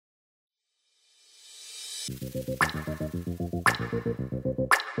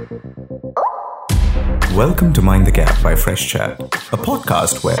Welcome to Mind the Gap by Fresh Chat, a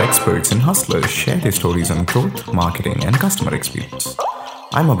podcast where experts and hustlers share their stories on growth, marketing, and customer experience.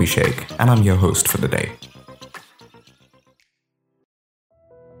 I'm Abhishek, and I'm your host for the day.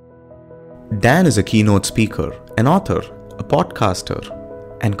 Dan is a keynote speaker, an author, a podcaster,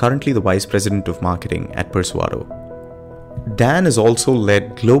 and currently the Vice President of Marketing at Persuado. Dan has also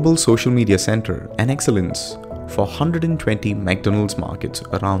led Global Social Media Center and Excellence for 120 McDonald's markets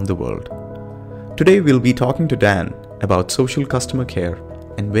around the world. Today we'll be talking to Dan about social customer care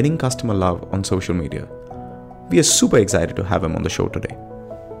and winning customer love on social media. We are super excited to have him on the show today.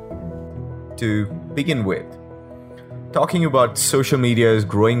 To begin with, talking about social media's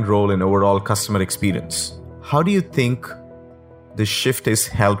growing role in overall customer experience, how do you think the shift has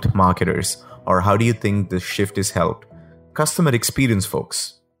helped marketers, or how do you think the shift has helped customer experience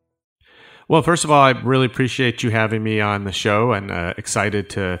folks? Well, first of all, I really appreciate you having me on the show, and excited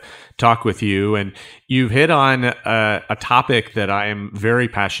to talk with you. And you've hit on a topic that I am very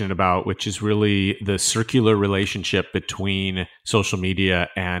passionate about, which is really the circular relationship between social media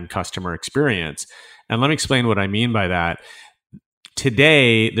and customer experience. And let me explain what I mean by that.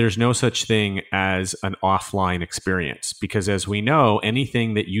 Today, there's no such thing as an offline experience, because as we know,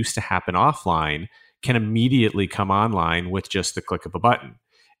 anything that used to happen offline can immediately come online with just the click of a button.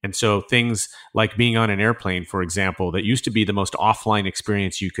 And so things like being on an airplane, for example, that used to be the most offline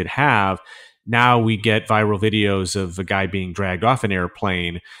experience you could have. Now we get viral videos of a guy being dragged off an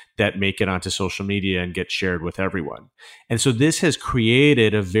airplane that make it onto social media and get shared with everyone. And so this has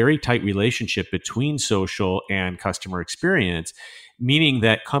created a very tight relationship between social and customer experience, meaning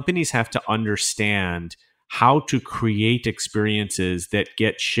that companies have to understand how to create experiences that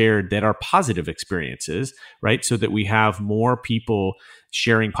get shared that are positive experiences, right? So that we have more people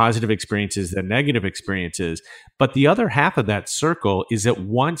sharing positive experiences than negative experiences. But the other half of that circle is that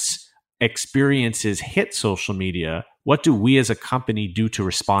once experiences hit social media, what do we as a company do to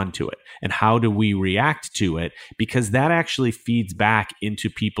respond to it? And how do we react to it? Because that actually feeds back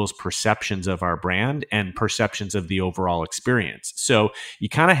into people's perceptions of our brand and perceptions of the overall experience. So you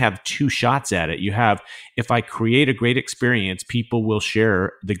kind of have two shots at it. You have, if I create a great experience, people will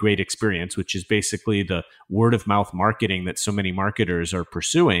share the great experience, which is basically the word of mouth marketing that so many marketers are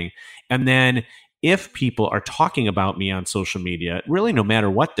pursuing. And then if people are talking about me on social media, really no matter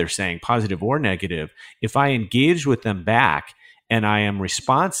what they're saying, positive or negative, if I engage with them back and I am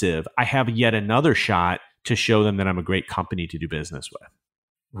responsive, I have yet another shot to show them that I'm a great company to do business with.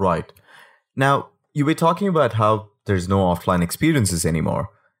 Right. Now, you were talking about how there's no offline experiences anymore.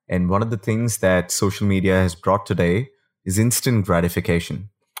 And one of the things that social media has brought today is instant gratification.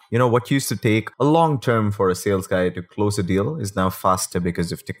 You know, what used to take a long term for a sales guy to close a deal is now faster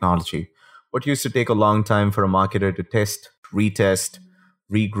because of technology. What used to take a long time for a marketer to test, retest,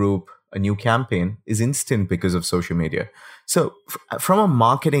 regroup a new campaign is instant because of social media. So from a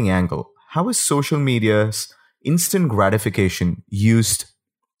marketing angle, how is social media's instant gratification used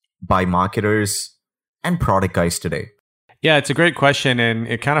by marketers and product guys today? Yeah, it's a great question, and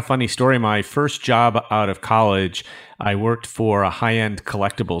a kind of funny story. My first job out of college, I worked for a high-end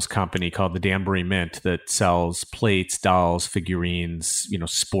collectibles company called the Danbury Mint that sells plates, dolls, figurines,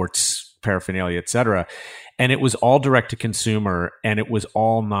 sports paraphernalia, et cetera. And it was all direct to consumer, and it was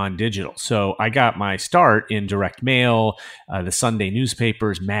all non-digital. So I got my start in direct mail, the Sunday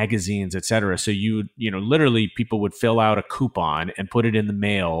newspapers, magazines, et cetera. So literally people would fill out a coupon and put it in the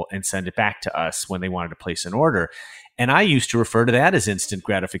mail and send it back to us when they wanted to place an order. And I used to refer to that as instant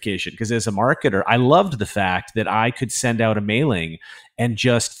gratification, because as a marketer, I loved the fact that I could send out a mailing and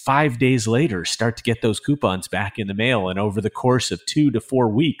just 5 days later start to get those coupons back in the mail. And over the course of 2 to 4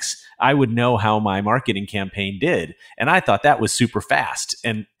 weeks, I would know how my marketing campaign did. And I thought that was super fast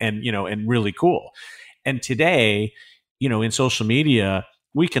and really cool. And today, in social media,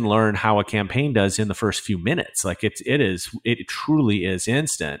 we can learn how a campaign does in the first few minutes. Like it truly is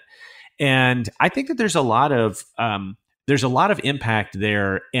instant. And I think that there's a lot of impact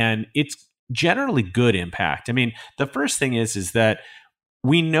there, and it's generally good impact. I mean, the first thing is that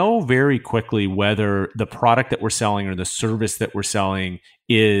we know very quickly whether the product that we're selling or the service that we're selling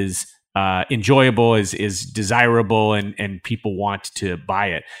is enjoyable, is desirable, and people want to buy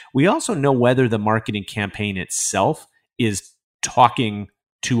it. We also know whether the marketing campaign itself is talking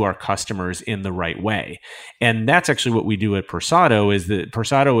to our customers in the right way. And that's actually what we do at Persado.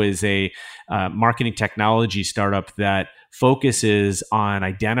 Persado is a marketing technology startup that focuses on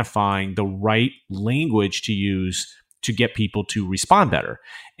identifying the right language to use to get people to respond better.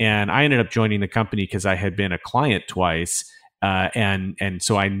 And I ended up joining the company because I had been a client twice. And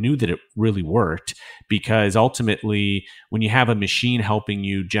so I knew that it really worked, because ultimately, when you have a machine helping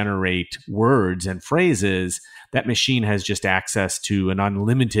you generate words and phrases, that machine has just access to an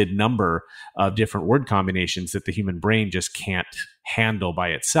unlimited number of different word combinations that the human brain just can't handle by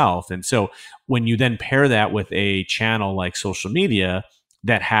itself. And so when you then pair that with a channel like social media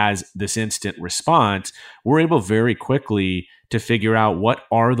that has this instant response, we're able very quickly to figure out what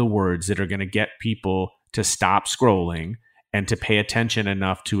are the words that are going to get people to stop scrolling and to pay attention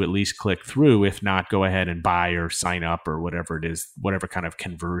enough to at least click through, if not go ahead and buy or sign up or whatever it is, whatever kind of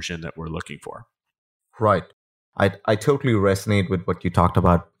conversion that we're looking for. Right. I totally resonate with what you talked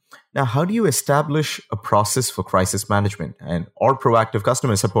about. Now, how do you establish a process for crisis management or proactive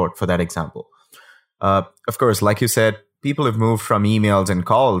customer support, for that example? Of course, like you said, people have moved from emails and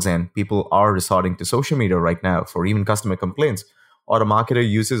calls, and people are resorting to social media right now for even customer complaints. Or a marketer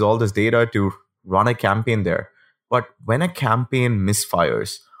uses all this data to run a campaign there. But when a campaign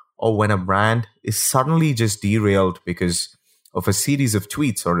misfires, or when a brand is suddenly just derailed because of a series of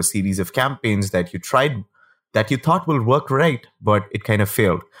tweets or a series of campaigns that you tried, that you thought will work right, but it kind of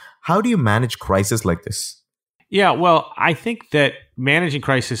failed, how do you manage crisis like this? Yeah, well, I think that managing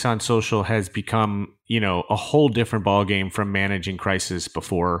crisis on social has become, a whole different ballgame from managing crisis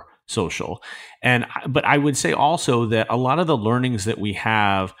before social. But I would say also that a lot of the learnings that we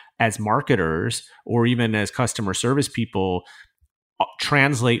have as marketers or even as customer service people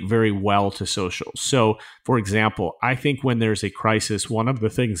translate very well to social. So, for example, I think when there's a crisis, one of the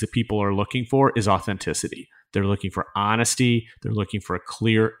things that people are looking for is authenticity. They're looking for honesty. They're looking for a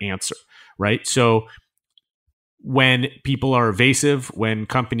clear answer, right? So when people are evasive, when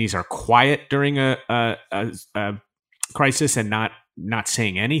companies are quiet during a crisis and not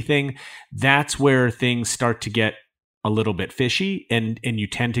saying anything, that's where things start to get a little bit fishy, and you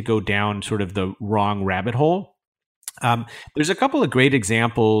tend to go down sort of the wrong rabbit hole. There's a couple of great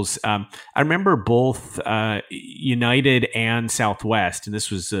examples. I remember both United and Southwest, and this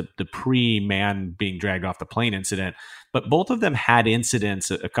was the pre-man being dragged off the plane incident. But both of them had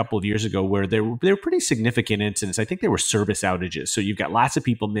incidents a couple of years ago where they were pretty significant incidents. I think they were service outages. So you've got lots of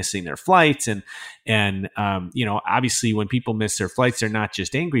people missing their flights, and obviously when people miss their flights, they're not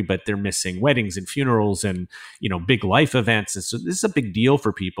just angry, but they're missing weddings and funerals and big life events. And so this is a big deal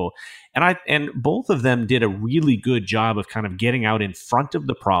for people. And both of them did a really good job of kind of getting out in front of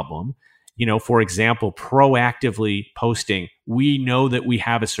the problem. For example, proactively posting, we know that we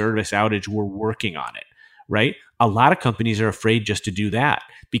have a service outage, we're working on it, right? A lot of companies are afraid just to do that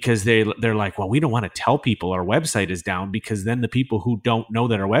because they're like, well, we don't want to tell people our website is down, because then the people who don't know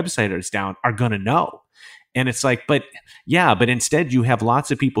that our website is down are going to know. And it's like, but instead you have lots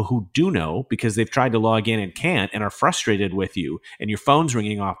of people who do know because they've tried to log in and can't, and are frustrated with you, and your phone's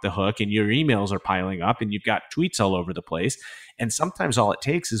ringing off the hook, and your emails are piling up, and you've got tweets all over the place. And sometimes all it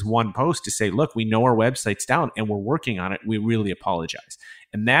takes is one post to say, look, we know our website's down and we're working on it. We really apologize.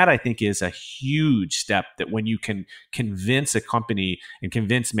 And that, I think, is a huge step, that when you can convince a company and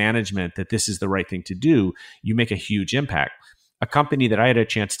convince management that this is the right thing to do, you make a huge impact. A company that I had a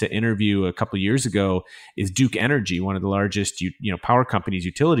chance to interview a couple of years ago is Duke Energy, one of the largest power companies,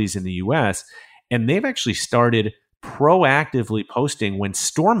 utilities in the US. And they've actually started proactively posting when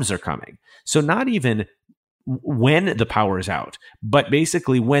storms are coming. So not even when the power is out, but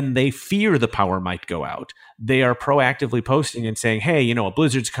basically when they fear the power might go out, they are proactively posting and saying, hey, a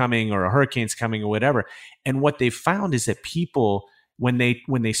blizzard's coming or a hurricane's coming or whatever. And what they've found is that people, when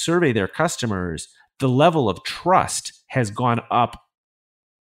they survey their customers, the level of trust has gone up,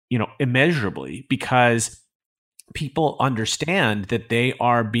 immeasurably, because people understand that they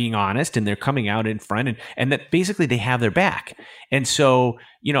are being honest and they're coming out in front, and that basically they have their back. And so,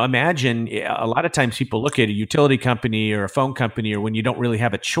 imagine a lot of times people look at a utility company or a phone company, or when you don't really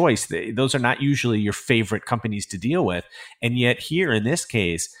have a choice, those are not usually your favorite companies to deal with. And yet here in this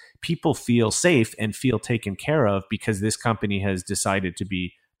case, people feel safe and feel taken care of because this company has decided to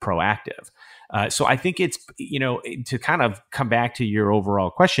be proactive. So I think it's, to kind of come back to your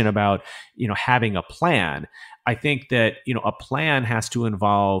overall question about, having a plan. I think that, a plan has to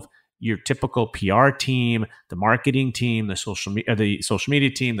involve your typical PR team, the marketing team, the social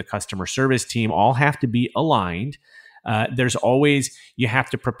media team, the customer service team, all have to be aligned. There's always, you have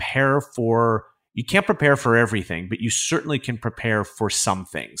to prepare for, you can't prepare for everything, but you certainly can prepare for some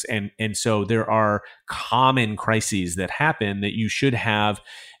things. And so there are common crises that happen that you should have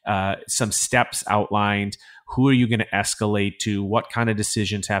some steps outlined. Who are you going to escalate to? What kind of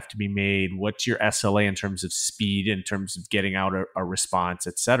decisions have to be made? What's your SLA in terms of speed, in terms of getting out a response,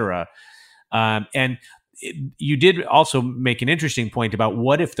 et cetera? And you did also make an interesting point about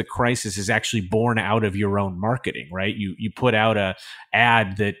what if the crisis is actually born out of your own marketing, right? You put out a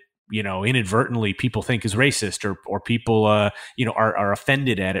ad that inadvertently people think is racist, or people are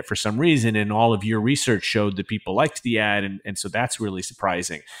offended at it for some reason, and all of your research showed that people liked the ad, and so that's really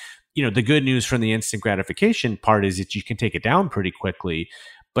surprising. The good news from the instant gratification part is that you can take it down pretty quickly.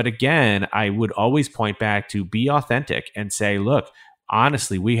 But again, I would always point back to be authentic and say, look,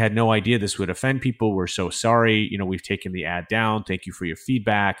 honestly, we had no idea this would offend people. We're so sorry. We've taken the ad down. Thank you for your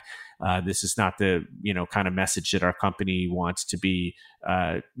feedback. This is not the, kind of message that our company wants to be,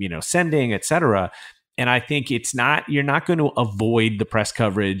 sending, et cetera. And I think you're not going to avoid the press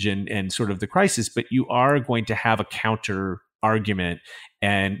coverage and sort of the crisis, but you are going to have a counter argument,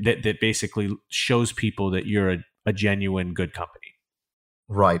 and that basically shows people that you're a genuine good company.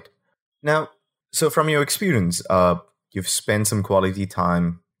 Right. Now, so from your experience, you've spent some quality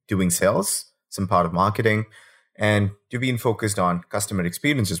time doing sales, some part of marketing, and you've been focused on customer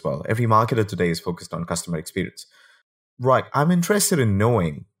experience as well. Every marketer today is focused on customer experience. Right. I'm interested in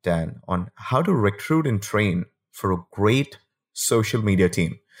knowing, Dan, on how to recruit and train for a great social media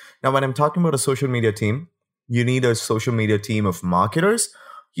team. Now, when I'm talking about a social media team, you need a social media team of marketers.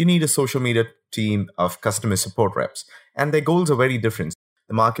 You need a social media team of customer support reps. And their goals are very different.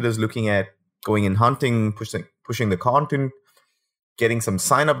 The marketers looking at going in hunting, pushing the content, getting some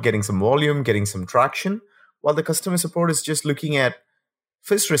sign up, getting some volume, getting some traction, while the customer support is just looking at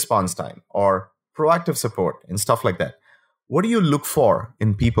fast response time or proactive support and stuff like that. What do you look for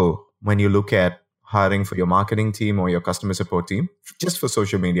in people when you look at hiring for your marketing team or your customer support team, just for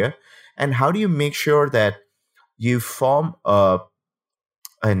social media? And how do you make sure that you form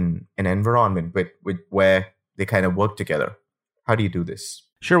an environment with where they kind of work together? How do you do this?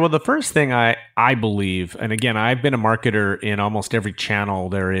 Sure. Well, the first thing I believe, and again, I've been a marketer in almost every channel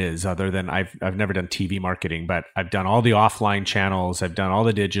there is, other than I've never done TV marketing, but I've done all the offline channels. I've done all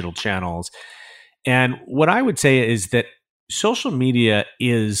the digital channels. And what I would say is that social media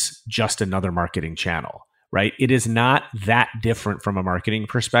is just another marketing channel, right? It is not that different from a marketing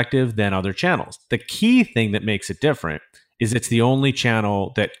perspective than other channels. The key thing that makes it different is it's the only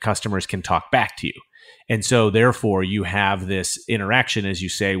channel that customers can talk back to you. And so therefore you have this interaction, as you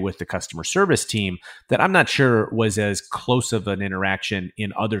say, with the customer service team that I'm not sure was as close of an interaction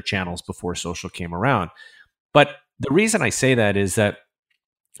in other channels before social came around. But the reason I say that is that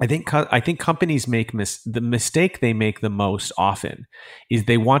I think companies make the mistake they make the most often is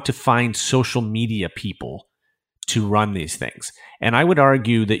they want to find social media people to run these things. And I would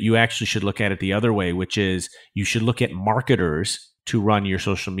argue that you actually should look at it the other way, which is you should look at marketers to run your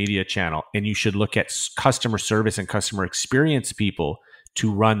social media channel, and you should look at customer service and customer experience people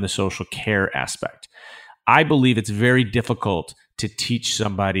to run the social care aspect. I believe it's very difficult to teach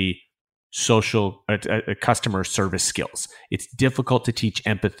somebody customer service skills. It's difficult to teach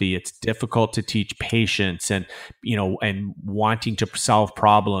empathy. It's difficult to teach patience and wanting to solve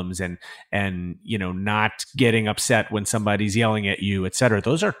problems and not getting upset when somebody's yelling at you, et cetera.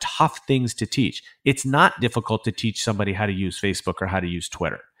 Those are tough things to teach. It's not difficult to teach somebody how to use Facebook or how to use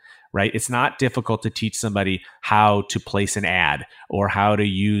Twitter, right? It's not difficult to teach somebody how to place an ad or how to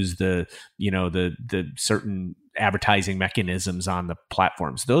use the certain advertising mechanisms on the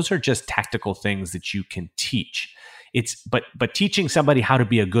platforms. Those are just tactical things that you can teach. But teaching somebody how to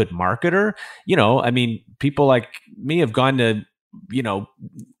be a good marketer, people like me have gone to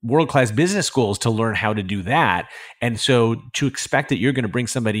world-class business schools to learn how to do that. And so to expect that you're going to bring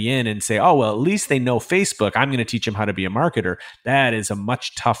somebody in and say, oh, well, at least they know Facebook, I'm going to teach them how to be a marketer. That is a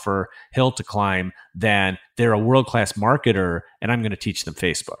much tougher hill to climb than they're a world-class marketer and I'm going to teach them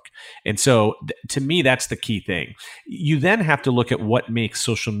Facebook. And so to me, that's the key thing. You then have to look at what makes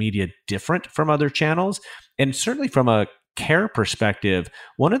social media different from other channels. And certainly from a care perspective,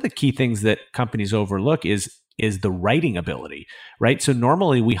 one of the key things that companies overlook is the writing ability, right? So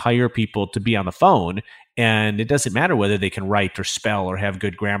normally we hire people to be on the phone and it doesn't matter whether they can write or spell or have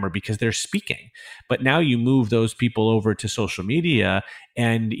good grammar because they're speaking. But now you move those people over to social media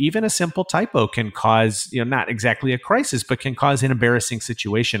and even a simple typo can cause, not exactly a crisis, but can cause an embarrassing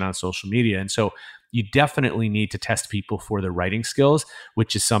situation on social media. And so you definitely need to test people for their writing skills,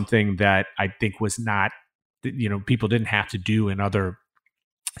 which is something that I think was not, people didn't have to do in other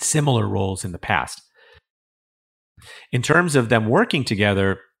similar roles in the past. In terms of them working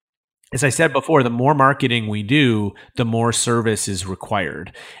together, as I said before, the more marketing we do, the more service is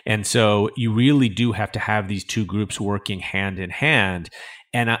required. And so you really do have to have these two groups working hand in hand.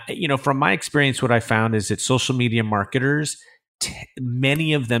 And, from my experience, what I found is that social media marketers,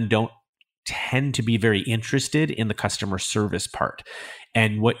 many of them don't tend to be very interested in the customer service part.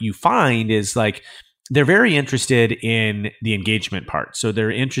 And what you find is they're very interested in the engagement part. So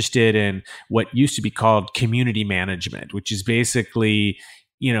they're interested in what used to be called community management, which is basically,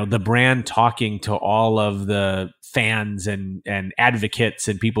 the brand talking to all of the fans and advocates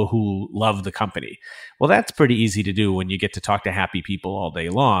and people who love the company. Well, that's pretty easy to do when you get to talk to happy people all day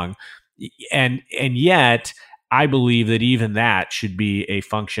long. And yet, I believe that even that should be a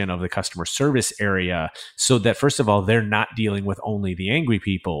function of the customer service area, so that, first of all, they're not dealing with only the angry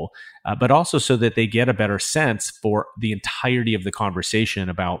people, but also so that they get a better sense for the entirety of the conversation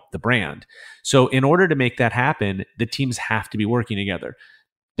about the brand. So in order to make that happen, the teams have to be working together.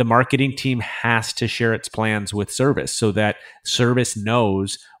 The marketing team has to share its plans with service so that service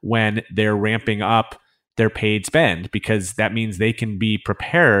knows when they're ramping up their paid spend, because that means they can be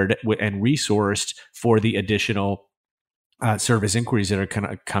prepared and resourced for the additional service inquiries that are going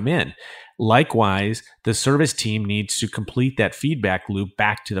to come in. Likewise, the service team needs to complete that feedback loop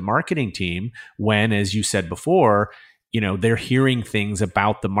back to the marketing team when, as you said before, they're hearing things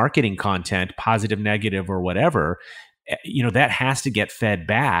about the marketing content, positive, negative, or whatever. That has to get fed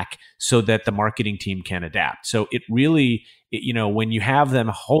back so that the marketing team can adapt. So it really, when you have them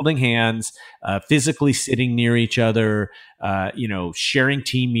holding hands, physically sitting near each other, sharing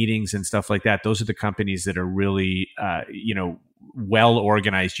team meetings and stuff like that, those are the companies that are really, well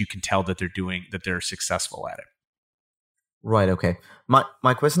organized. You can tell that they're successful at it. Right. Okay.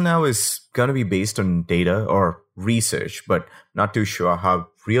 My question now is going to be based on data or research, but not too sure how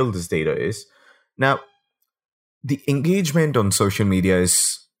real this data is. Now, the engagement on social media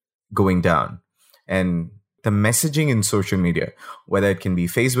is going down, and the messaging in social media, whether it can be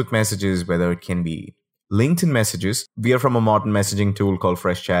Facebook messages, whether it can be LinkedIn messages, we are from a modern messaging tool called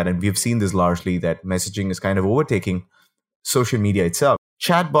Freshchat, and we've seen this largely that messaging is kind of overtaking social media itself.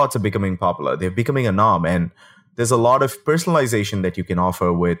 Chatbots are becoming popular. They're becoming a norm, and there's a lot of personalization that you can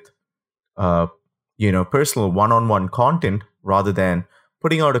offer with, personal one-on-one content rather than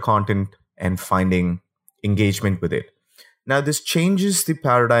putting out a content and finding engagement with it. Now, this changes the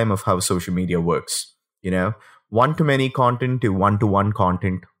paradigm of how social media works. One-to-many content to one-to-one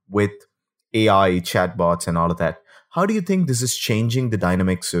content with AI, chatbots, and all of that. How do you think this is changing the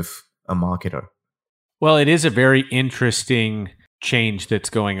dynamics of a marketer? Well, it is a very interesting change that's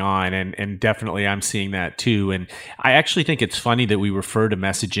going on, and definitely I'm seeing that too. And I actually think it's funny that we refer to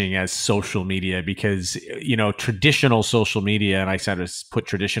messaging as social media, because traditional social media, and I sort of put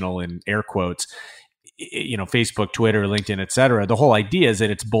traditional in air quotes, Facebook, Twitter, LinkedIn, et cetera. The whole idea is that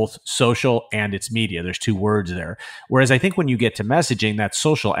it's both social and it's media. There's two words there. Whereas I think when you get to messaging, that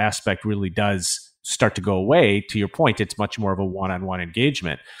social aspect really does start to go away. To your point, it's much more of a one-on-one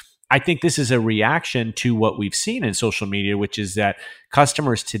engagement. I think this is a reaction to what we've seen in social media, which is that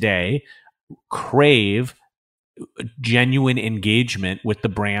customers today crave genuine engagement with the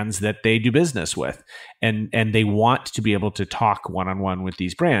brands that they do business with. And they want to be able to talk one-on-one with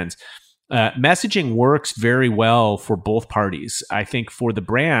these brands. Messaging works very well for both parties. I think for the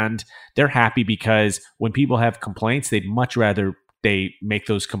brand, they're happy because when people have complaints, they'd much rather they make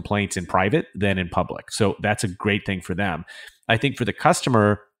those complaints in private than in public. So that's a great thing for them. I think for the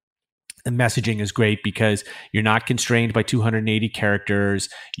customer, the messaging is great because you're not constrained by 280 characters.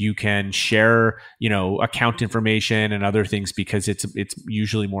 You can share, account information and other things because it's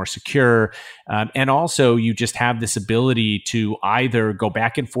usually more secure. And also, you just have this ability to either go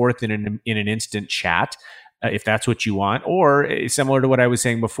back and forth in an instant chat, if that's what you want, or similar to what I was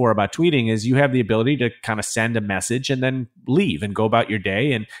saying before about tweeting, is you have the ability to kind of send a message and then leave and go about your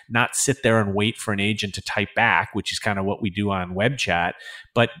day and not sit there and wait for an agent to type back, which is kind of what we do on web chat,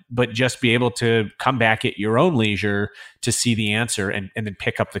 but just be able to come back at your own leisure to see the answer and then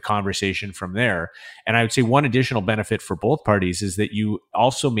pick up the conversation from there. And I would say one additional benefit for both parties is that you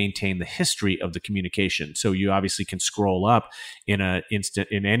also maintain the history of the communication. So you obviously can scroll up in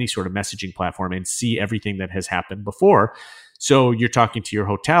any sort of messaging platform and see everything that has happened before. So you're talking to your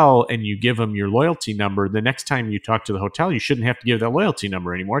hotel and you give them your loyalty number. The next time you talk to the hotel, you shouldn't have to give that loyalty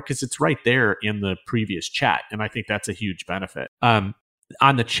number anymore because it's right there in the previous chat. And I think that's a huge benefit.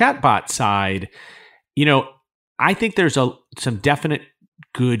 On the chatbot side, I think there's some definite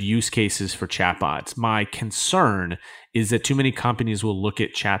good use cases for chatbots. My concern is that too many companies will look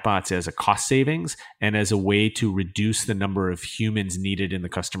at chatbots as a cost savings and as a way to reduce the number of humans needed in the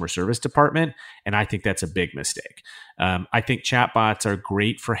customer service department. And I think that's a big mistake. I think chatbots are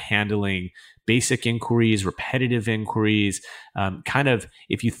great for handling basic inquiries, repetitive inquiries.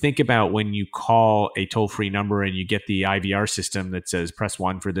 If you think about when you call a toll-free number and you get the IVR system that says press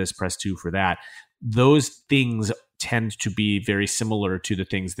 1 for this, press 2 for that, those things tend to be very similar to the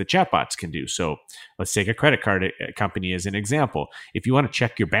things that chatbots can do. So let's take a credit card company as an example. If you want to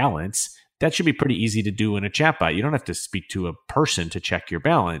check your balance, That should be pretty easy to do in a chatbot. You don't have to speak to a person to check your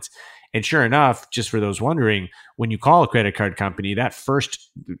balance. And sure enough, just for those wondering, when you call a credit card company,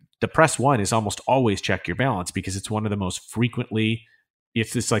 the press one is almost always check your balance, because it's one of the most frequently,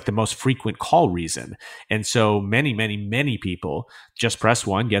 it's like the most frequent call reason. And so many people just press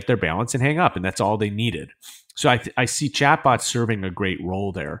one, get their balance, and hang up. And that's all they needed. So I see chatbots serving a great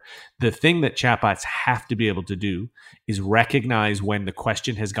role there. The thing that chatbots have to be able to do is recognize when the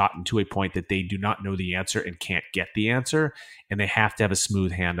question has gotten to a point that they do not know the answer and can't get the answer, and they have to have a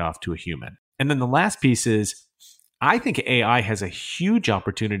smooth handoff to a human. And then the last piece is, I think AI has a huge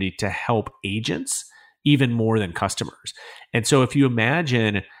opportunity to help agents even more than customers. And so if you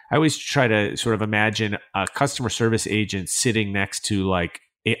imagine, I always try to sort of imagine a customer service agent sitting next to like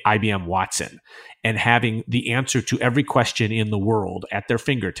IBM Watson and having the answer to every question in the world at their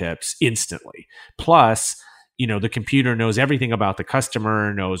fingertips instantly. Plus, the computer knows everything about the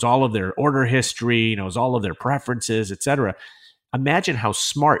customer, knows all of their order history, knows all of their preferences, et cetera. Imagine how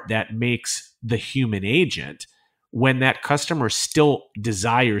smart that makes the human agent when that customer still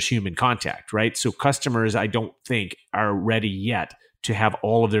desires human contact, right? So customers, I don't think, are ready yet to have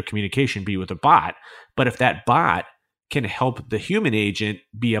all of their communication be with a bot. But if that bot can help the human agent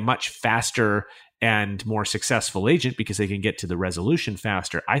be a much faster and more successful agent because they can get to the resolution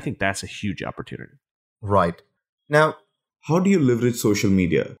faster, I think that's a huge opportunity. Right. Now, how do you leverage social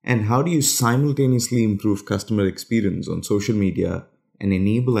media, and how do you simultaneously improve customer experience on social media and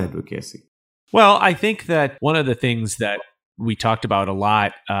enable advocacy? Well, I think that one of the things that we talked about a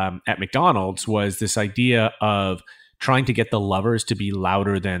lot at McDonald's was this idea of trying to get the lovers to be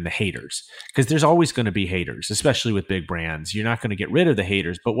louder than the haters, because there's always going to be haters, especially with big brands. You're not going to get rid of the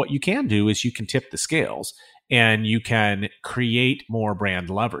haters, but what you can do is you can tip the scales and you can create more brand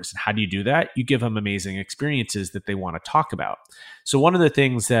lovers. And how do you do that? You give them amazing experiences that they want to talk about. So one of the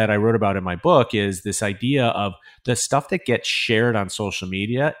things that I wrote about in my book is this idea of the stuff that gets shared on social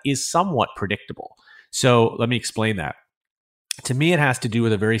media is somewhat predictable. So let me explain that. To me, it has to do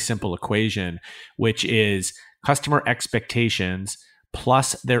with a very simple equation, which is customer expectations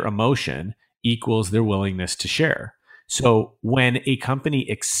plus their emotion equals their willingness to share. So when a company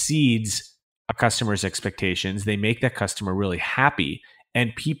exceeds a customer's expectations, they make that customer really happy,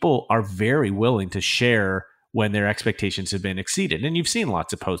 and people are very willing to share when their expectations have been exceeded. And you've seen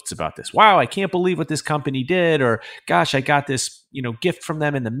lots of posts about this. Wow, I can't believe what this company did, or gosh, I got this, gift from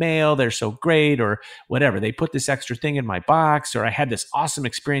them in the mail. They're so great, or whatever. They put this extra thing in my box, or I had this awesome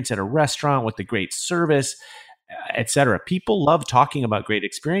experience at a restaurant with the great service, etc. People love talking about great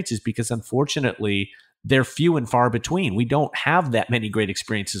experiences because, unfortunately, they're few and far between. We don't have that many great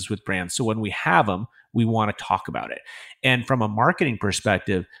experiences with brands. So when we have them, we want to talk about it. And from a marketing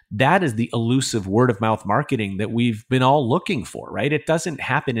perspective, that is the elusive word of mouth marketing that we've been all looking for, right? It doesn't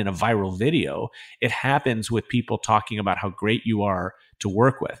happen in a viral video. It happens with people talking about how great you are to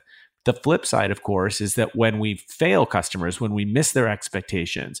work with. The flip side, of course, is that when we fail customers, when we miss their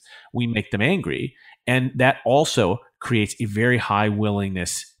expectations, we make them angry. And that also creates a very high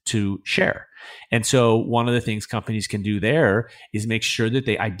willingness to share. And so one of the things companies can do there is make sure that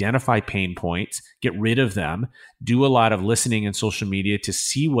they identify pain points, get rid of them, do a lot of listening in social media to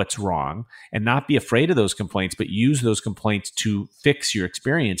see what's wrong, and not be afraid of those complaints, but use those complaints to fix your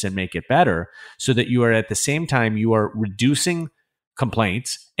experience and make it better, so that you are at the same time, you are reducing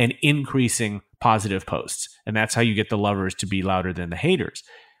complaints and increasing positive posts. And that's how you get the lovers to be louder than the haters.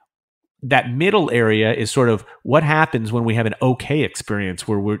 That middle area is sort of what happens when we have an okay experience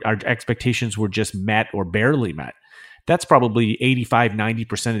where our expectations were just met or barely met. That's probably 85,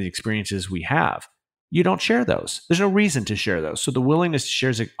 90% of the experiences we have. You don't share those. There's no reason to share those. So the willingness to share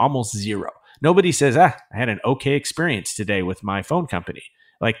is almost zero. Nobody says, I had an okay experience today with my phone company.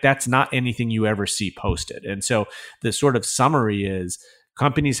 Like, that's not anything you ever see posted. And so the sort of summary is,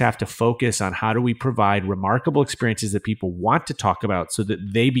 companies have to focus on how do we provide remarkable experiences that people want to talk about so that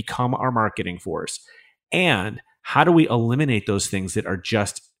they become our marketing force. And how do we eliminate those things that are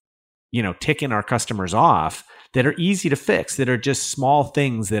just, ticking our customers off, that are easy to fix, that are just small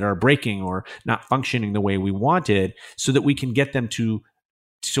things that are breaking or not functioning the way we wanted, so that we can get them to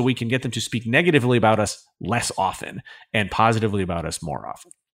speak negatively about us less often and positively about us more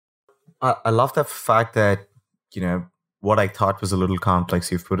often. I love the fact that, what I thought was a little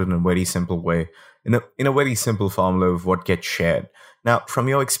complex, you've put it in a very simple way, in a very simple formula of what gets shared. Now, from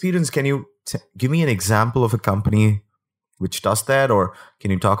your experience, can you give me an example of a company which does that? Or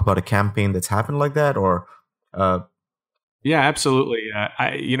can you talk about a campaign that's happened like that? Or Yeah, absolutely.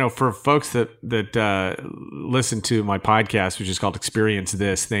 For folks that listen to my podcast, which is called Experience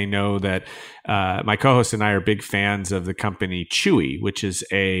This, they know that my co-host and I are big fans of the company Chewy, which is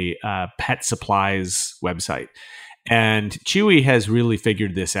a pet supplies website. And Chewy has really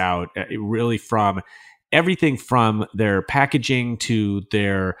figured this out, really from everything from their packaging to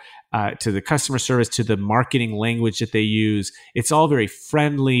their to the customer service to the marketing language that they use. It's all very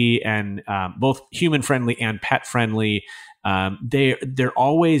friendly and both human friendly and pet friendly. They're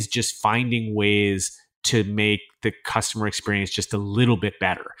always just finding ways to make the customer experience just a little bit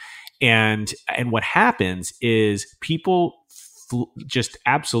better. And what happens is people just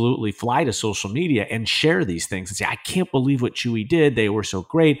absolutely fly to social media and share these things and say, I can't believe what Chewy did. They were so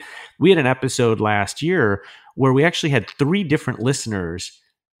great. We had an episode last year where we actually had 3 different listeners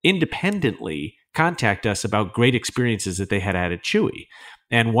independently contact us about great experiences that they had at Chewy.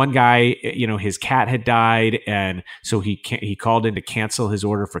 And one guy, his cat had died, and so he called in to cancel his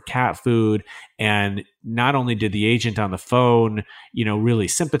order for cat food. And not only did the agent on the phone, really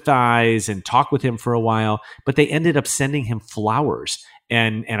sympathize and talk with him for a while, but they ended up sending him flowers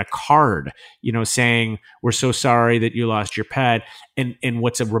and a card, saying, we're so sorry that you lost your pet. And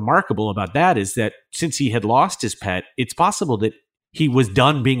what's remarkable about that is that since he had lost his pet, it's possible that he was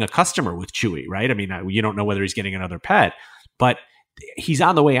done being a customer with Chewy, right? I mean, you don't know whether he's getting another pet, but he's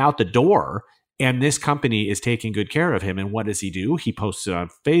on the way out the door, and this company is taking good care of him. And what does he do? He posts it on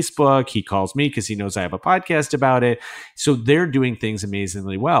Facebook. He calls me because he knows I have a podcast about it. So they're doing things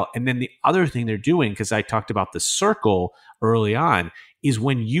amazingly well. And then the other thing they're doing, because I talked about the circle early on, is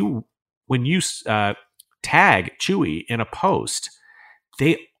when you tag Chewy in a post,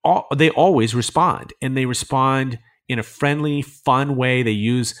 they always respond, and they respond in a friendly, fun way. They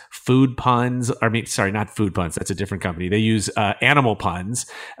use food puns. Not food puns. That's a different company. They use animal puns.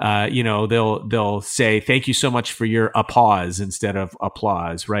 They'll say, thank you so much for your applause instead of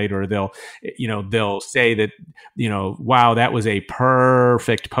applause, right? Or they'll say that, wow, that was a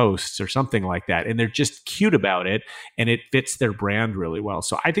perfect post or something like that. And they're just cute about it, and it fits their brand really well.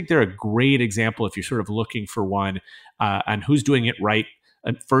 So I think they're a great example if you're sort of looking for one on who's doing it right,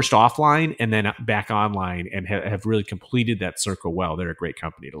 first offline and then back online, and have really completed that circle well. They're a great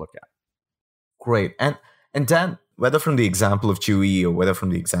company to look at. Great. And Dan, whether from the example of Chewy or whether from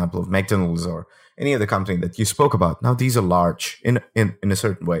the example of McDonald's or any other company that you spoke about, now these are large in a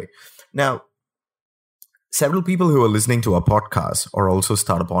certain way. Now, several people who are listening to our podcast are also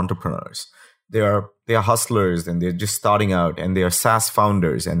startup entrepreneurs. They are hustlers, and they're just starting out, and they are SaaS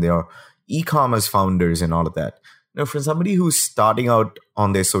founders, and they are e-commerce founders and all of that. Now, for somebody who's starting out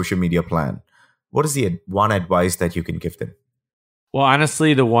on their social media plan, what is the one advice that you can give them? Well,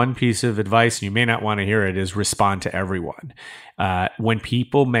 honestly, the one piece of advice, and you may not want to hear it, is respond to everyone. When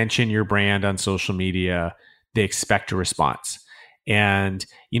people mention your brand on social media, they expect a response. And,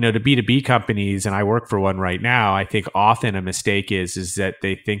 to B2B companies, and I work for one right now, I think often a mistake is that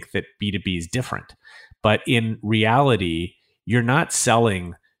they think that B2B is different. But in reality, you're not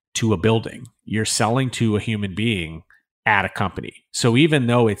selling to a building. You're selling to a human being at a company. So even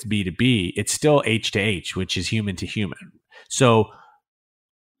though it's B2B, it's still H to H, which is human to human. So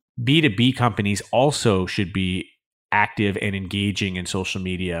B2B companies also should be active and engaging in social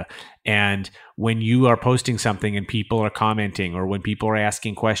media. And when you are posting something and people are commenting, or when people are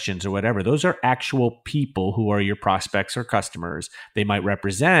asking questions or whatever, those are actual people who are your prospects or customers. They might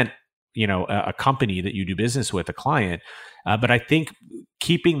represent, a company that you do business with, a client. But I think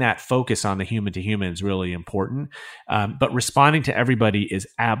keeping that focus on the human to human is really important. But responding to everybody is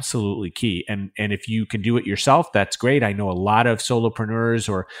absolutely key. And if you can do it yourself, that's great. I know a lot of solopreneurs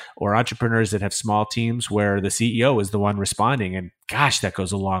or entrepreneurs that have small teams where the CEO is the one responding. And gosh, that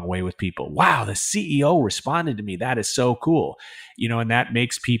goes a long way with people. Wow, the CEO responded to me. That is so cool. And that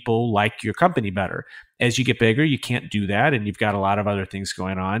makes people like your company better. As you get bigger, you can't do that, and you've got a lot of other things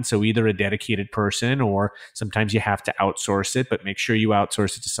going on. So either a dedicated person, or sometimes you have to outsource it, but make sure you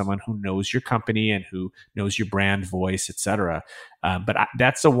outsource it to someone who knows your company and who knows your brand voice, et cetera. But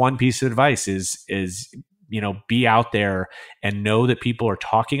that's the one piece of advice is be out there and know that people are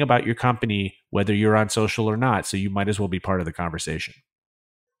talking about your company, whether you're on social or not. So you might as well be part of the conversation.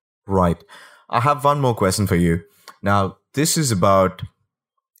 Right. I have one more question for you. Now, this is about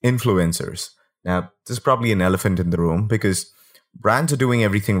influencers. Now, there's probably an elephant in the room because brands are doing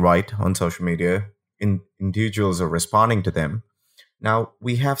everything right on social media. Individuals are responding to them. Now,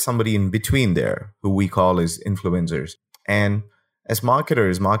 we have somebody in between there who we call as influencers. And as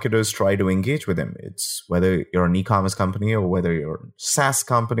marketers try to engage with them. It's whether you're an e-commerce company or whether you're a SaaS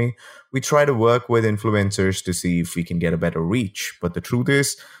company, we try to work with influencers to see if we can get a better reach. But the truth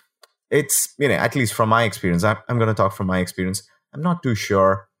is, it's, at least from my experience, I'm going to talk from my experience. I'm not too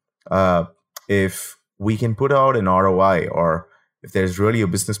sure if we can put out an ROI or if there's really a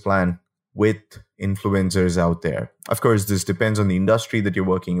business plan with influencers out there. Of course, this depends on the industry that you're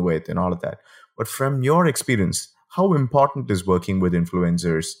working with and all of that. But from your experience, how important is working with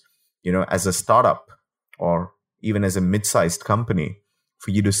influencers, as a startup or even as a mid-sized company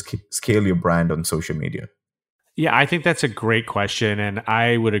for you to scale your brand on social media? Yeah, I think that's a great question. And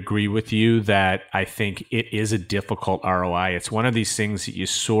I would agree with you that I think it is a difficult ROI. It's one of these things that you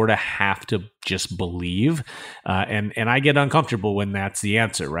sort of have to just believe. And I get uncomfortable when that's the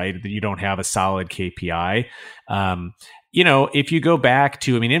answer, right? That you don't have a solid KPI. If you go back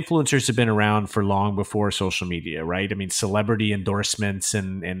to, influencers have been around for long before social media, right? Celebrity endorsements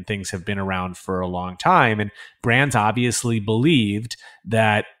and things have been around for a long time. And brands obviously believed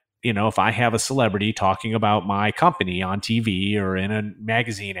that, if I have a celebrity talking about my company on TV or in a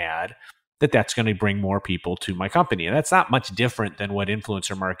magazine ad, that's going to bring more people to my company. And that's not much different than what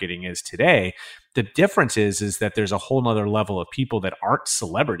influencer marketing is today. The difference is that there's a whole nother level of people that aren't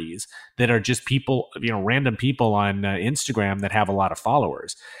celebrities, that are just people, random people on Instagram that have a lot of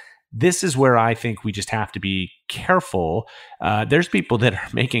followers. This is where I think we just have to be careful. There's people that are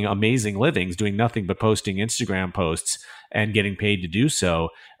making amazing livings doing nothing but posting Instagram posts and getting paid to do so.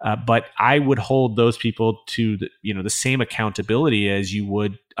 But I would hold those people to the same accountability as you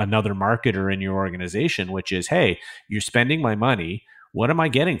would another marketer in your organization, which is, hey, you're spending my money. What am I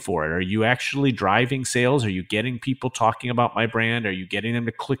getting for it? Are you actually driving sales? Are you getting people talking about my brand? Are you getting them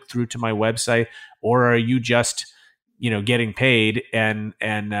to click through to my website? Or are you just getting paid and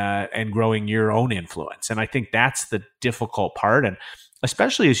growing your own influence? And I think that's the difficult part. And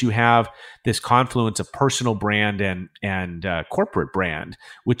especially as you have this confluence of personal brand and corporate brand,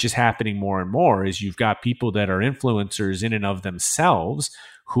 which is happening more and more, is you've got people that are influencers in and of themselves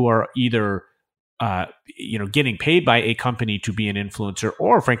who are either getting paid by a company to be an influencer,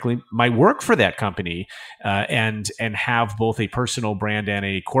 or frankly, might work for that company and have both a personal brand and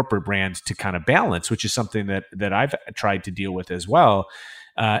a corporate brand to kind of balance, which is something that I've tried to deal with as well.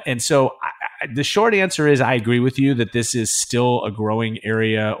 And so the short answer is I agree with you that this is still a growing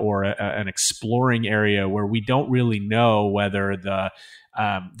area or an exploring area where we don't really know whether the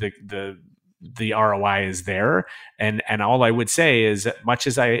ROI is there. And all I would say is, much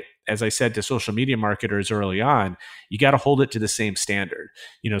as I said to social media marketers early on, you got to hold it to the same standard.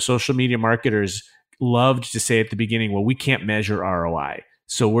 Social media marketers loved to say at the beginning, well, we can't measure ROI,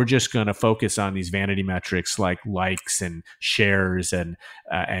 so we're just going to focus on these vanity metrics like likes and shares and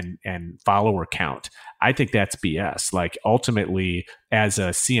follower count. I think that's BS. Like, ultimately, as a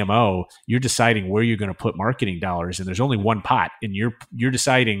CMO, you're deciding where you're going to put marketing dollars, and there's only one pot, and you're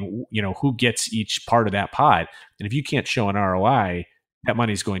deciding, who gets each part of that pot. And if you can't show an ROI, that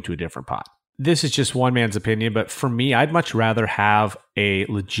money's going to a different pot. This is just one man's opinion, but for me, I'd much rather have a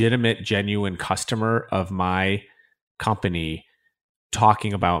legitimate, genuine customer of my company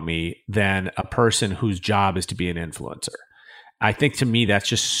talking about me than a person whose job is to be an influencer. I think, to me, that's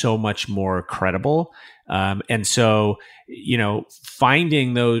just so much more credible. And so,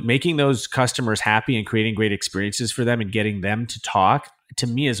 making those customers happy and creating great experiences for them and getting them to talk, to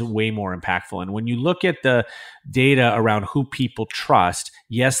me, is way more impactful. And when you look at the data around who people trust,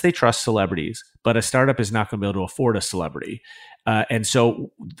 yes, they trust celebrities, but a startup is not going to be able to afford a celebrity. And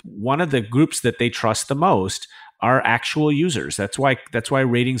so one of the groups that they trust the most are actual users. That's why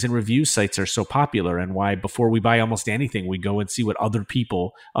ratings and review sites are so popular, and why before we buy almost anything, we go and see what other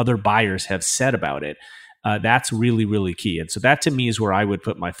buyers have said about it. That's really, really key. And so that, to me, is where I would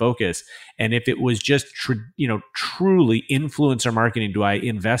put my focus. And if it was just truly influencer marketing, do I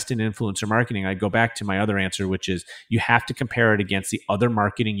invest in influencer marketing? I go back to my other answer, which is you have to compare it against the other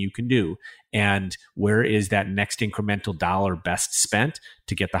marketing you can do, and where is that next incremental dollar best spent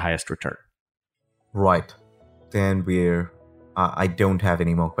to get the highest return. Right. Then I don't have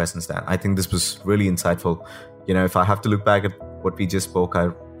any more questions, Dan. I think this was really insightful. If I have to look back at what we just spoke, I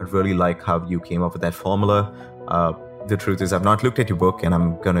really like how you came up with that formula. The truth is, I've not looked at your book, and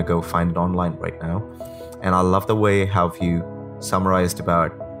I'm going to go find it online right now. And I love the way how you summarized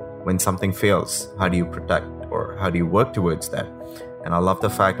about when something fails, how do you protect or how do you work towards that? And I love the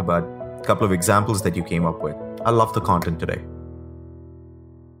fact about a couple of examples that you came up with. I love the content today.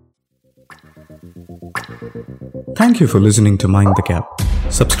 Thank you for listening to Mind the Gap.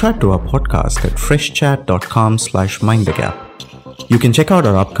 Subscribe to our podcast at freshchat.com/mindthegap. You can check out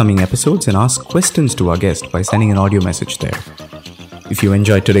our upcoming episodes and ask questions to our guest by sending an audio message there. If you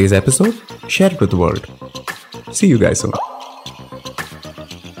enjoyed today's episode, share it with the world. See you guys soon.